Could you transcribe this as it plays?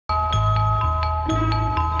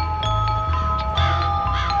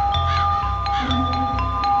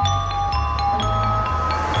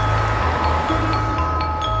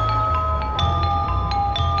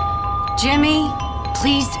Jimmy,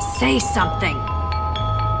 please say something.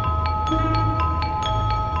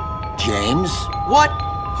 James? What?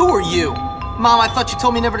 Who are you? Mom, I thought you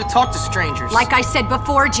told me never to talk to strangers. Like I said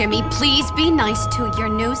before, Jimmy, please be nice to your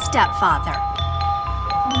new stepfather.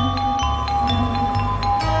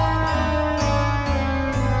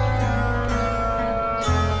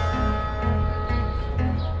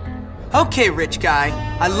 Okay, rich guy.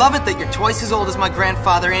 I love it that you're twice as old as my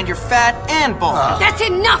grandfather and you're fat and bald. That's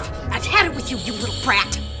enough! I've had it with you, you little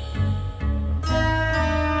brat!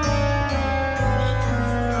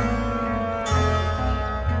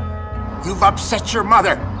 You've upset your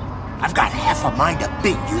mother. I've got half a mind to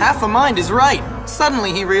beat you. Half a mind is right.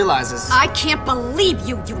 Suddenly he realizes. I can't believe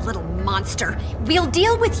you, you little monster. We'll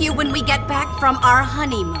deal with you when we get back from our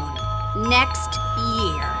honeymoon. Next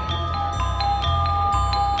year.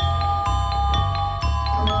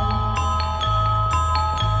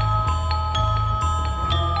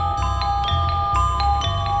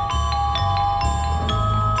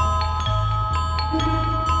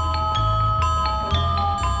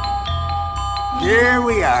 Here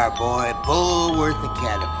we are, boy. Bullworth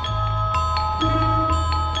Academy.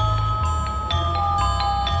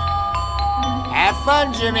 Have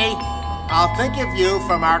fun, Jimmy. I'll think of you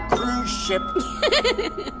from our cruise ship.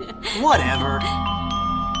 Whatever.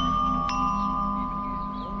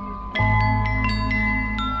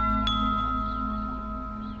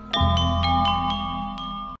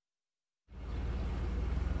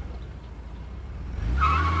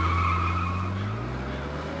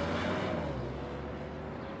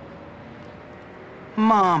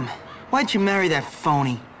 Mom, why'd you marry that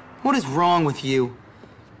phony? What is wrong with you?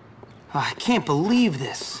 I can't believe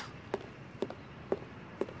this.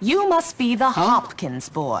 You must be the Hopkins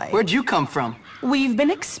boy. Where'd you come from? We've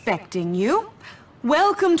been expecting you.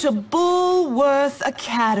 Welcome to Bullworth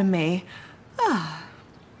Academy.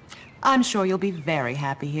 I'm sure you'll be very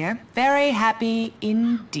happy here. Very happy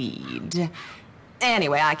indeed.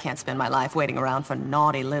 Anyway, I can't spend my life waiting around for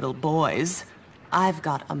naughty little boys. I've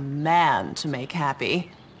got a man to make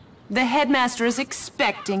happy. The headmaster is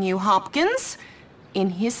expecting you, Hopkins, in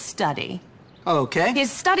his study. Okay.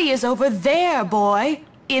 His study is over there, boy,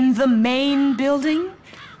 in the main building.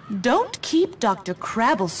 Don't keep Dr.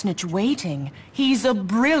 Crabblesnitch waiting. He's a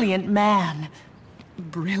brilliant man.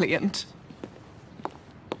 Brilliant.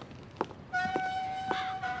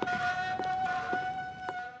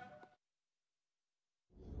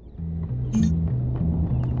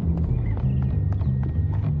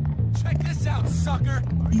 Check this out, sucker!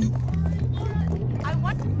 I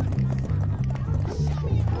want...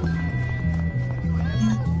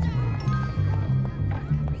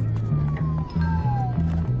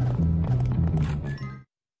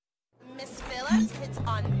 Miss Phillips hits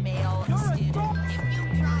on male student. If you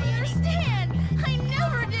try understand, I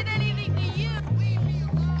never did anything to you. Leave me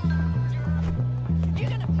alone. You're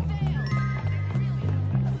gonna fail.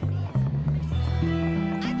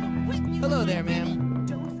 I can whip you. Hello there, ma'am.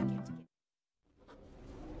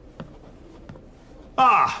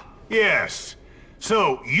 Ah, yes.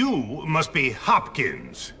 So, you must be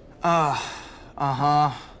Hopkins. Uh-huh.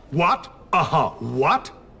 What?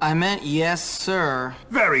 What? I meant yes, sir.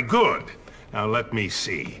 Very good. Now let me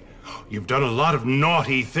see. You've done a lot of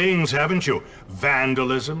naughty things, haven't you?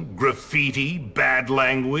 Vandalism, graffiti, bad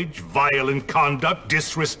language, violent conduct,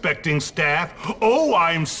 disrespecting staff. Oh,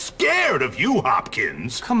 I'm scared of you,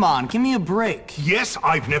 Hopkins. Come on, give me a break. Yes,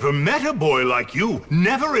 I've never met a boy like you.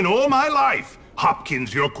 Never in all my life.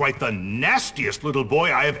 Hopkins, you're quite the nastiest little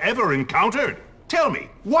boy I have ever encountered. Tell me,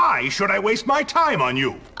 why should I waste my time on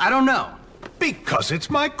you? I don't know. Because it's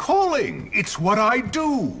my calling. It's what I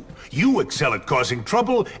do. You excel at causing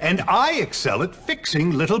trouble, and I excel at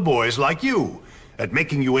fixing little boys like you, at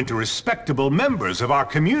making you into respectable members of our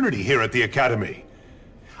community here at the Academy.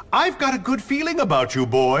 I've got a good feeling about you,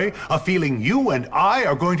 boy. A feeling you and I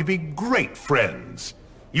are going to be great friends.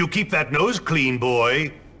 You keep that nose clean,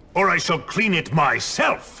 boy, or I shall clean it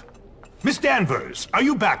myself. Miss Danvers, are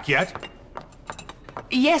you back yet?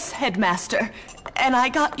 Yes, Headmaster. And I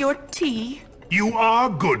got your tea. You are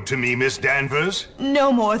good to me, Miss Danvers.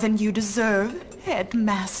 No more than you deserve,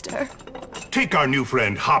 Headmaster. Take our new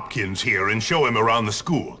friend Hopkins here and show him around the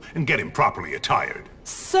school and get him properly attired.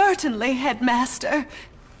 Certainly, Headmaster.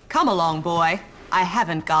 Come along, boy. I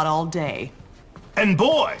haven't got all day. And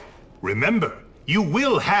boy, remember, you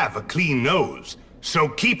will have a clean nose. So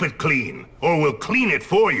keep it clean, or we'll clean it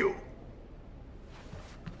for you.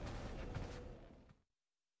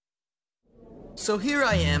 So here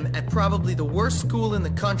I am at probably the worst school in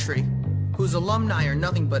the country, whose alumni are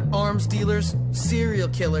nothing but arms dealers, serial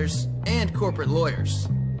killers, and corporate lawyers.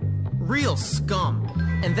 Real scum.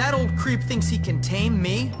 And that old creep thinks he can tame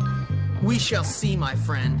me? We shall see, my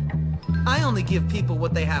friend. I only give people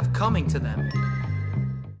what they have coming to them.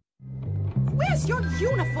 Where's your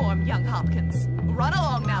uniform, young Hopkins? Run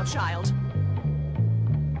along now, child.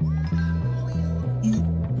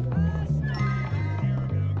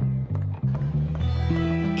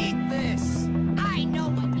 Eat this! I know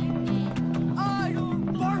what you need. I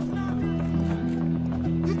barf!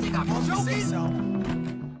 You think I'm joking?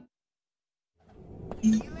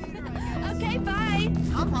 Okay, bye.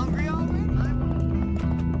 I'm hungry already.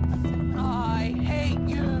 I hate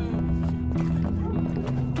you.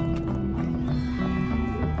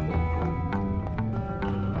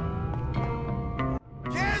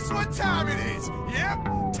 Guess what time it is? Yep,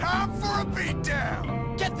 time for a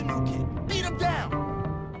beatdown. Get the new kid. Beat him down.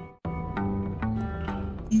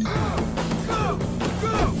 Go!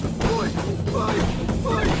 Go! Fight! Fight!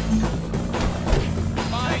 Fight!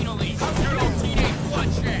 Finally, good old teenage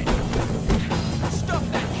bloodshed. Stuff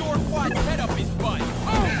that Dorquad's head up his butt.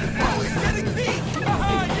 Oh, he's getting beat!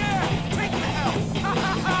 Haha, yeah! Take the L! Ha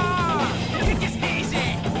ha ha! Kick his knees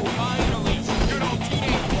in! Finally, good old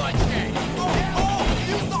teenage bloodshed. Oh!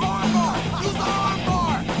 Use the arm bar! Use the arm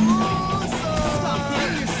bar! Stop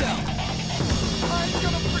hitting yourself! I ain't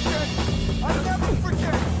gonna forget. I never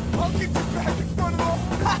forget. I'll get you back in front of all.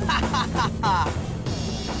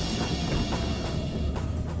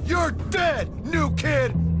 You're dead, new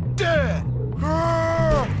kid! Dead!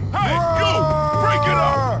 Hey, you! Break it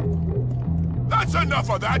up! That's enough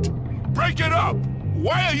of that! Break it up!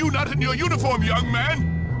 Why are you not in your uniform, young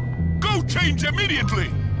man? Go change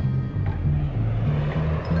immediately!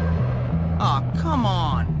 Aw, come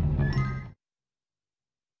on.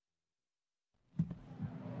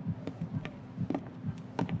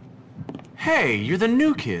 Hey, you're the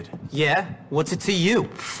new kid. Yeah? What's it to you?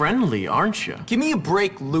 Friendly, aren't you? Give me a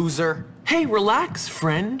break, loser. Hey, relax,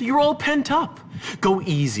 friend. You're all pent up. Go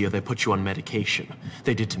easy or they put you on medication.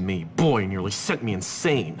 They did to me. Boy, nearly sent me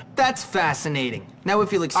insane. That's fascinating. Now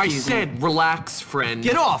if you'll I excuse me. said relax, friend.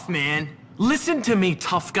 Get off, man. Listen to me,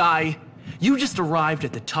 tough guy. You just arrived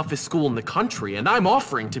at the toughest school in the country, and I'm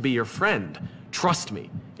offering to be your friend. Trust me,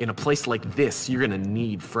 in a place like this, you're gonna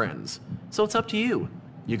need friends. So it's up to you.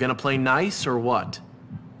 You gonna play nice or what?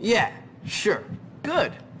 Yeah, sure.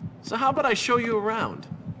 Good. So how about I show you around?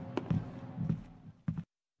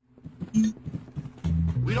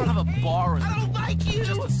 We don't have a bar in I don't like you.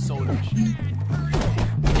 just a soda.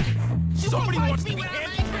 Somebody wants to be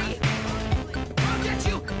angry. angry. I'll get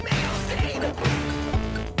you, male stain.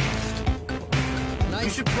 You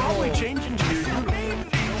should probably change into your uniform.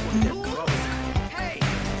 Hey!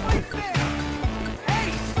 Wait there!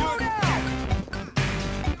 Hey, slow down!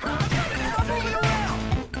 I'm moving around!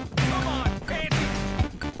 Come on, fancy.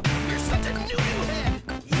 You're such a new head.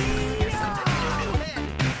 You're such a new head.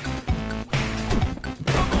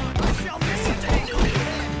 I shall You're name such a new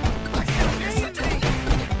head. I shall You're name such a thee!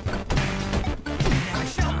 I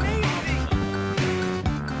shall name thee!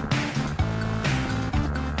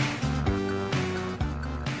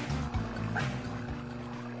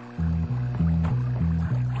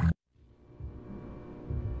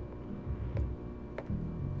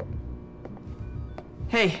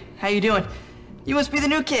 Hey, how you doing? You must be the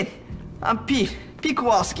new kid. I'm Pete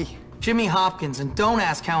Kowalski. Jimmy Hopkins, and don't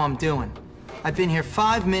ask how I'm doing. I've been here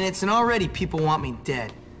 5 minutes and already people want me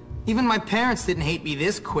dead. Even my parents didn't hate me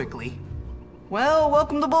this quickly. Well,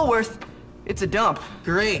 welcome to Bullworth. It's a dump.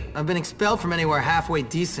 Great, I've been expelled from anywhere halfway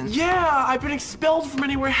decent. Yeah, I've been expelled from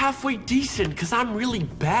anywhere halfway decent because I'm really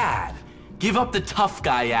bad. Give up the tough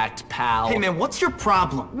guy act, pal. Hey man, what's your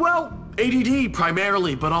problem? Well, ADD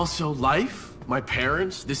primarily, but also life, my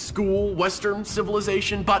parents, this school, Western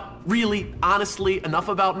civilization, but really, honestly, enough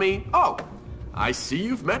about me. Oh, I see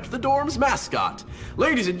you've met the dorm's mascot.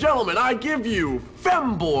 Ladies and gentlemen, I give you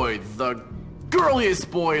Femboy, the girliest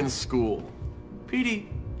boy in school. Petey,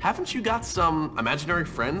 haven't you got some imaginary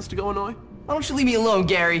friends to go annoy? Why don't you leave me alone,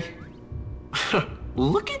 Gary?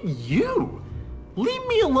 Look at you. Leave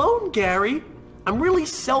me alone, Gary. I'm really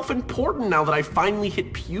self-important now that I finally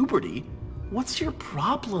hit puberty. What's your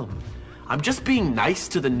problem? I'm just being nice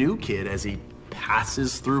to the new kid as he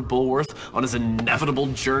passes through Bullworth on his inevitable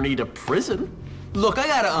journey to prison. Look, I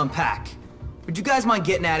gotta unpack. Would you guys mind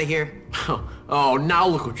getting out of here? Oh, now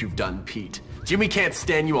look what you've done, Pete. Jimmy can't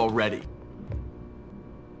stand you already.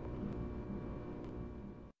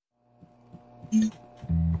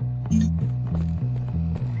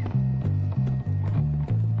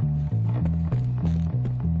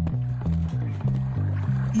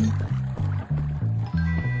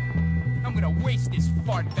 I'm gonna waste this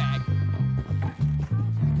fart bag.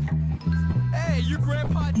 Hey, your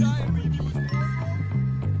grandpa died when you was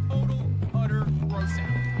total, utter gross out.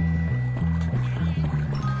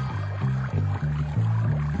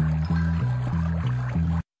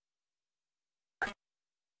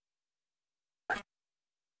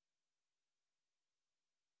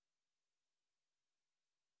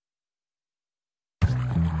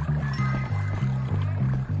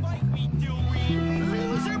 Might be doing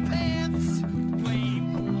loser pants.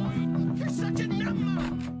 Playboy, you're such a number.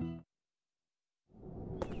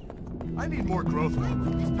 I need more growth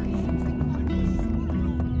hormone.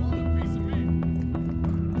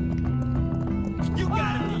 You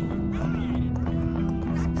gotta be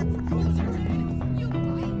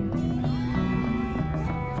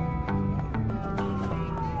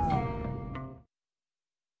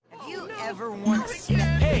Have you ever once spent...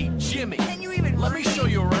 Hey, Jimmy. Can you even Let me show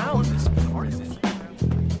you around this part.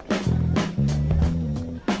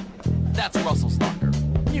 That's Russell Stalker.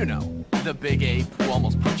 You know, the big ape who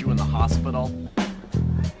almost put you in the hospital.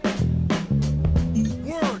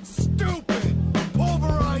 Word stupid!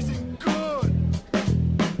 Pulverizing good!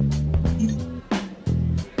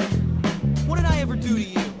 What did I ever do to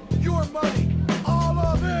you? Your money! All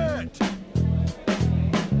of it!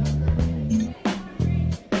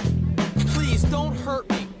 Please, don't hurt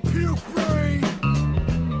me. Puke brain!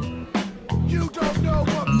 You don't know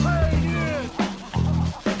what pain is!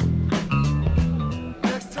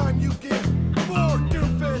 Next time you give, more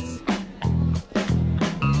doofus!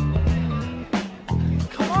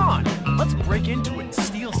 Come on, let's break into it and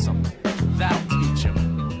steal something. That'll teach him.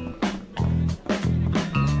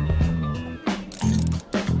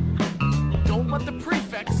 Don't let the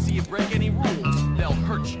prefects see you break any rules. They'll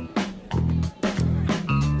hurt you.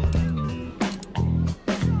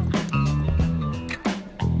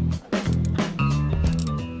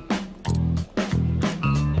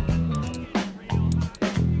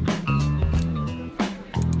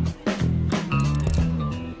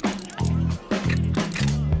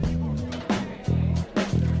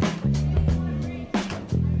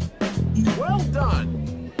 Well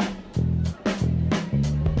done.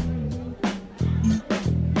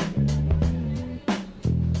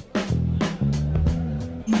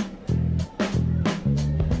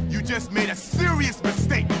 You just made a serious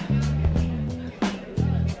mistake!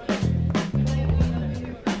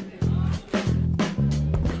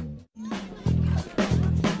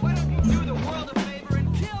 Why don't you do the world a favor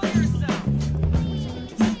and kill yourself?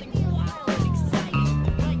 Something wild and exciting,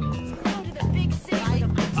 like go to the big city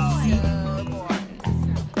with a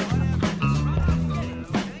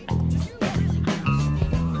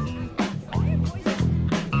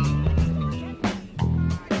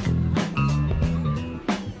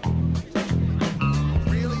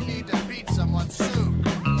Really need to beat someone soon. I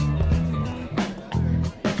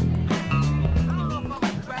don't know if I'm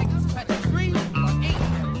a dragon's pet 3 or 8.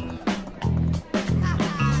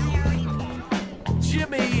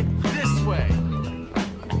 Jimmy, this way.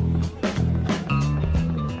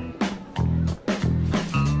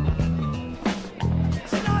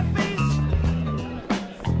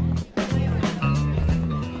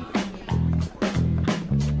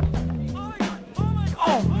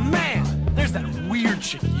 Oh man, there's that weird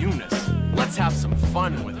chick Eunice. Let's have some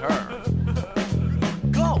fun with her.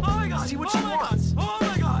 Go, see what she wants. Oh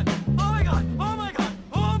my god! Oh my god! Oh my god!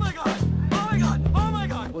 Oh my god! Oh my god! Oh my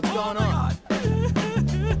god! What's going on?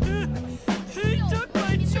 He took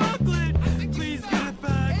my chocolate! Please get it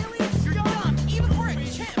back! You're dumb, even we're a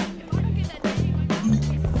chimp. If I don't get that thing, I'm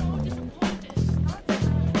so disappointed.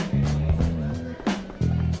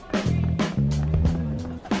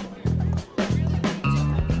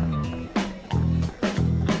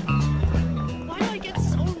 Why do I get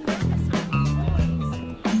so nervous about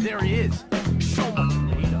boys? There he is. Show him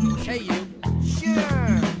what you're made of. Hey, you.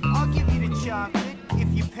 Sure, I'll give you the chocolate if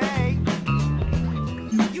you pay.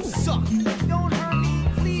 You suck. Don't hurt me,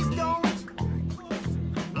 please don't.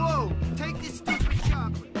 Whoa, take this stupid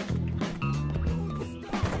chocolate.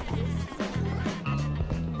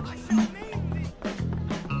 I shall name thee.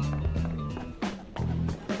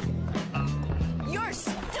 You're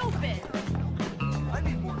stupid. I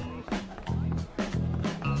need more growth.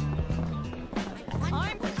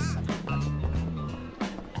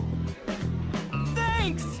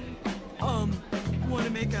 Thanks! Wanna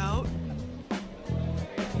make out?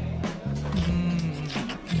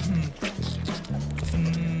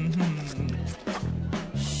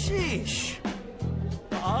 Sheesh.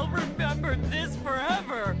 I'll remember this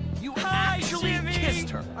forever! You Hi, actually Jimmy! kissed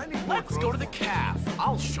her. I need more Let's go growth to the calf.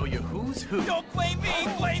 I'll show you who's who. Don't blame me,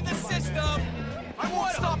 blame the system! I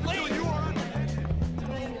won't stop until you are...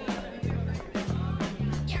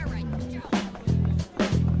 You're right, Joe.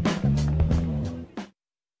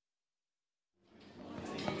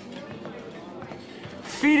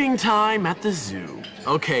 time at the zoo.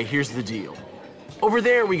 Okay, here's the deal. Over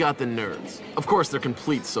there, we got the nerds. Of course, they're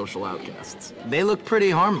complete social outcasts. They look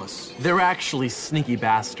pretty harmless. They're actually sneaky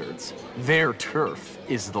bastards. Their turf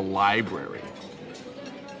is the library.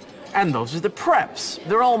 And those are the preps.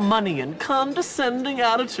 They're all money and condescending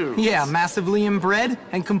attitudes. Yeah, massively inbred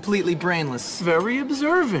and completely brainless. Very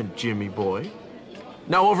observant, Jimmy boy.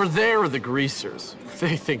 Now over there are the greasers.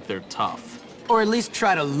 They think they're tough. Or at least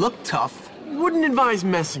try to look tough. Wouldn't advise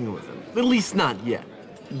messing with them, at least not yet.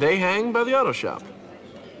 They hang by the auto shop.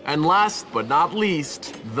 And last but not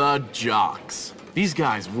least, the jocks. These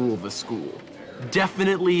guys rule the school.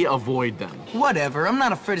 Definitely avoid them. Whatever, I'm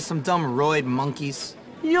not afraid of some dumb roid monkeys.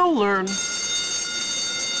 You'll learn.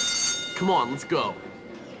 Come on, let's go.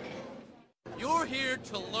 You're here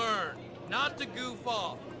to learn, not to goof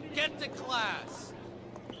off. Get to class.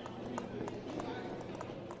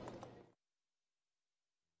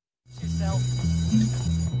 Yourself.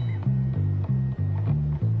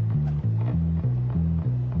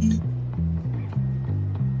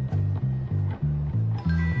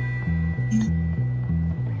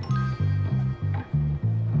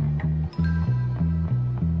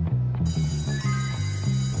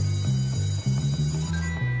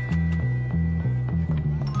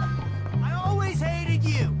 I always hated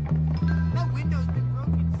you. That window's been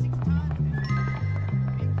broken 6 times.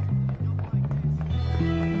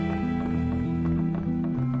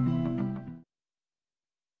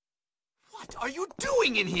 What are you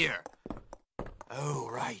doing in here? Oh,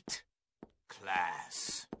 right.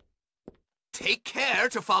 Class. Take care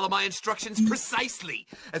to follow my instructions precisely,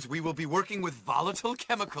 as we will be working with volatile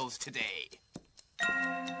chemicals today.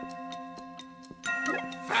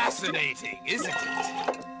 Fascinating, isn't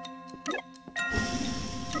it?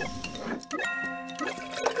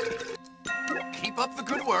 Keep up the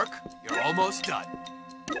good work. You're almost done.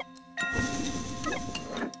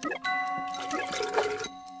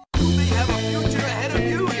 You may have a future ahead of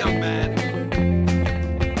you, young man.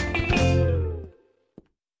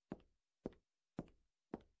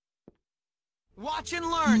 Watch and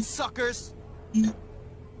learn, suckers!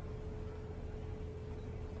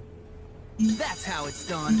 That's how it's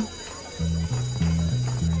done.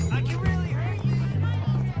 I can really hurt you.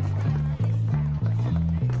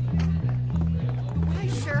 I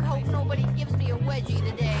sure hope nobody gives me a wedgie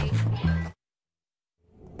today.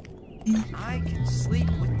 I can sleep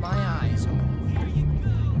with my eyes open. Here you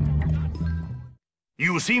go.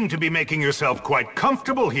 You seem to be making yourself quite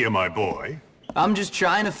comfortable here, my boy. I'm just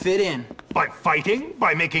trying to fit in. By fighting?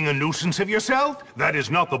 By making a nuisance of yourself? That is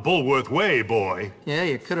not the Bullworth way, boy. Yeah,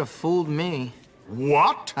 you could have fooled me.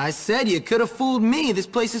 What? I said you could have fooled me. This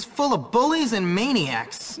place is full of bullies and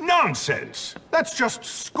maniacs. Nonsense! That's just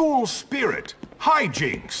school spirit.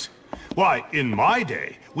 Hijinks. Why, in my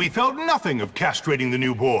day, we felt nothing of castrating the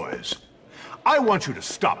new boys. I want you to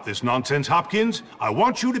stop this nonsense, Hopkins. I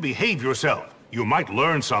want you to behave yourself. You might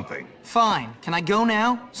learn something. Fine. Can I go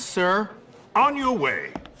now, sir? On your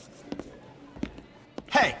way.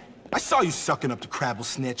 Hey, I saw you sucking up to Crabble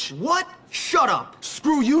Snitch. What? Shut up!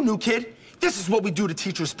 Screw you, new kid. This is what we do to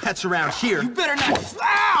teachers' pets around here. You better not.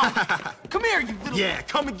 Ow! Come here, you little. Yeah,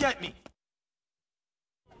 come and get me.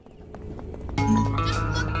 Just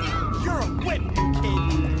look down. You're a whip, new kid.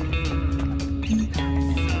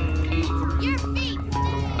 Your feet.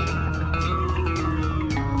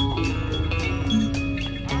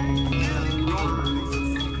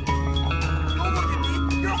 Don't look at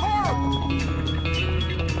me. You're horrible.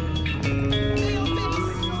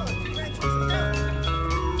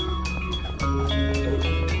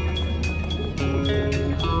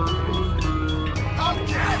 I'll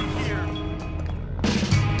get here!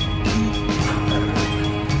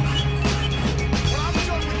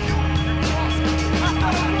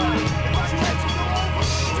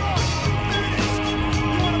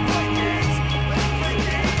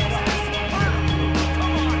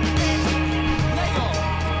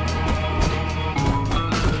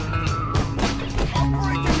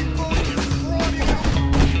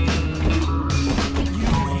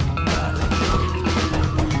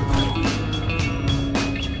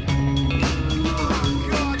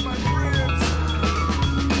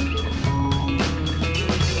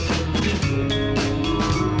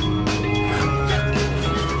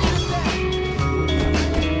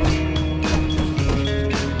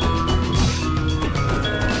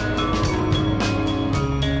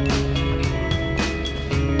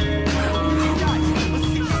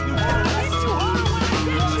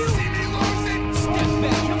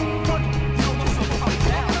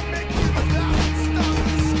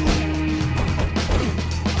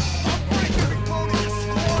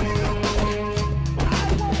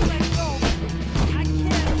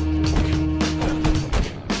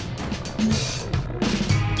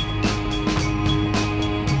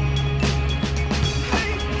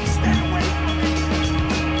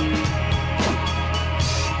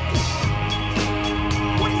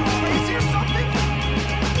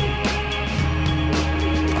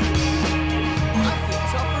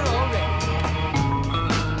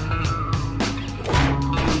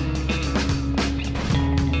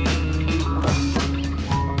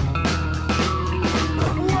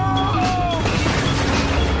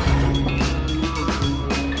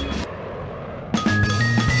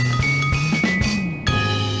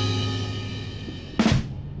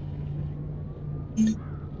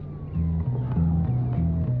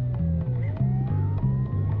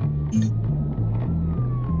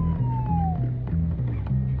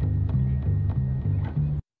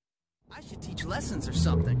 lessons or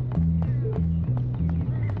something.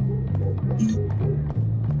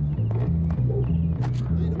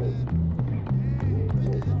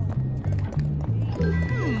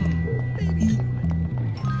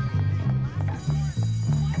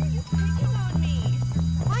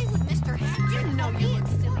 Why would Mr. Hatcher know you were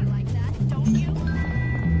silly like that, don't you?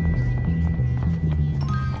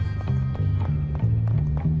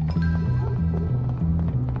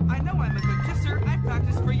 I know I'm a good kisser. I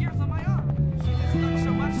practiced for years on my arm. She gets stuck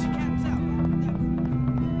so much she can't tell.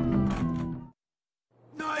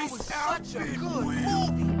 Nice Such a outfit, good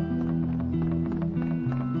Will. movie.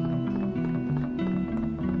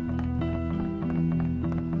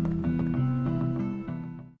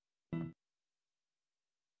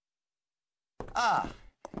 Ah,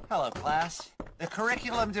 hello, class. The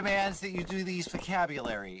curriculum demands that you do these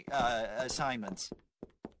vocabulary assignments.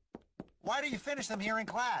 Why don't you finish them here in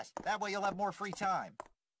class? That way you'll have more free time.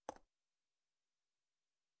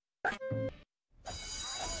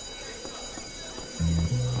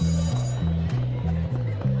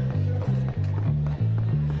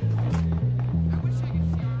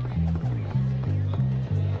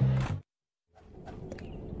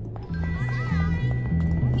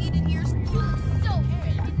 Eden, you're so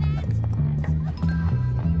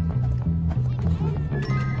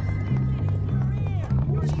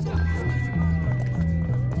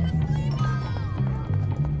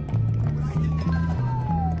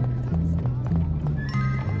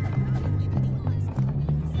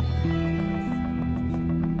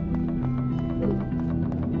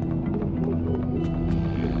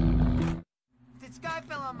If the sky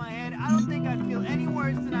fell on my head, I don't think I'd feel any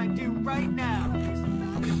worse than I do right now.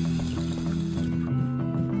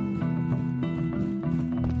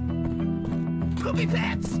 Poopy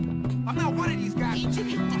pants! I'm not one of these guys. Hey,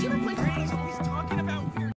 Jimmy